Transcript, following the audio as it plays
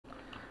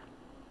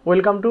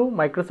Welcome to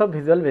Microsoft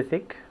visual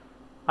basic.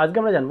 আজকে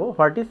আমরা জানবো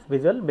what is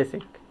visual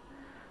basic.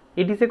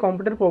 It is a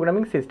computer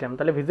programming system.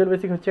 তাহলে visual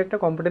basic হচ্ছে একটা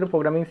কম্পিউটার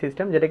প্রোগ্রামিং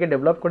সিস্টেম যেটাকে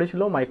ডেভেলপ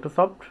করেছিল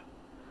Microsoft.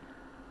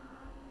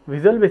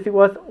 Visual basic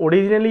was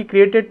originally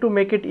created to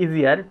make it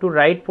easier two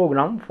right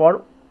programme for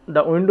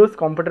the Windows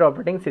computer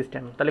operating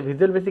system. তাহলে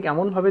visual basic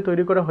এমনভাবে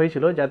তৈরি করা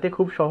হয়েছিল যাতে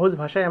খুব সহজ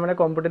ভাষায় আমরা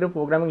কম্পিউটারে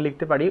প্রোগ্রামিং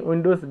লিখতে পারি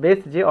উইন্ডোজ বেস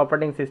যে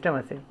অপারেটিং সিস্টেম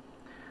আছে।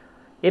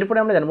 এরপরে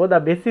আমরা জানবো the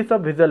basis of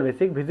visual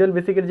basic. Visual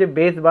বেসিকের যে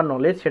বেস বা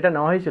নলেজ সেটা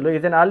নেওয়া হয়েছিল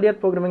is an earlier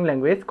programming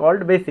language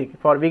called basic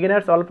for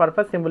beginners all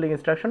purpose symbolic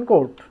instruction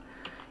code.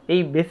 এই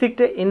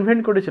বেসিকটা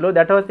ইনভেন্ট করেছিল,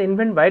 that was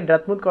invent by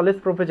ডার্টমুথ college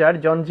professor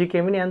John G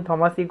কেমিনি and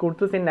Thomas E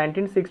কুর্তুস in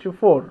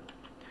 1964।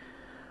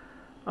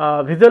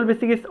 Visual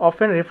basic is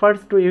often refers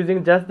to using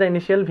just the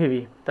initial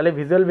VV. তাহলে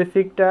visual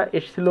বেসিকটা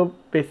এসেছিল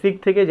basic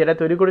থেকে, যেটা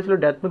তৈরি করেছিল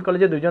ডার্টমুথ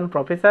কলেজের দুজন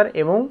প্রফেসর,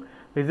 এবং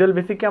ভিজুয়াল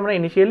বেসিককে আমরা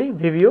ইনিশিয়ালি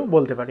ভিভিও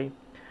বলতে পারি।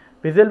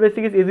 Visual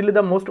basic is easily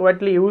the most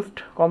widely used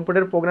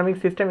computer programming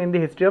system in the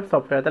history of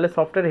software. তাহলে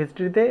সফটওয়্যার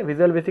হিস্ট্রিতে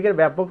ভিজুয়াল বেসিকের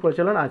ব্যাপক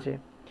প্রচলন আছে।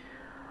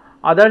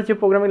 আদার যে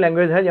প্রোগ্রামিং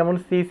ল্যাঙ্গুয়েজ হয় যেমন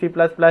C, C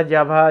plus plus,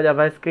 Java,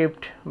 Java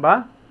script বা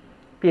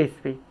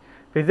PHP.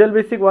 Visual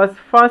basic was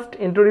first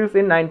introduced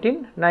in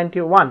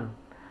 1991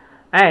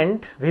 and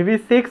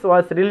VB6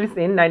 was released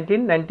in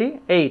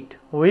 1998,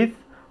 which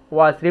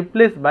was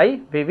replaced by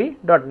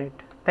VB.NET.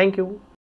 Thank you.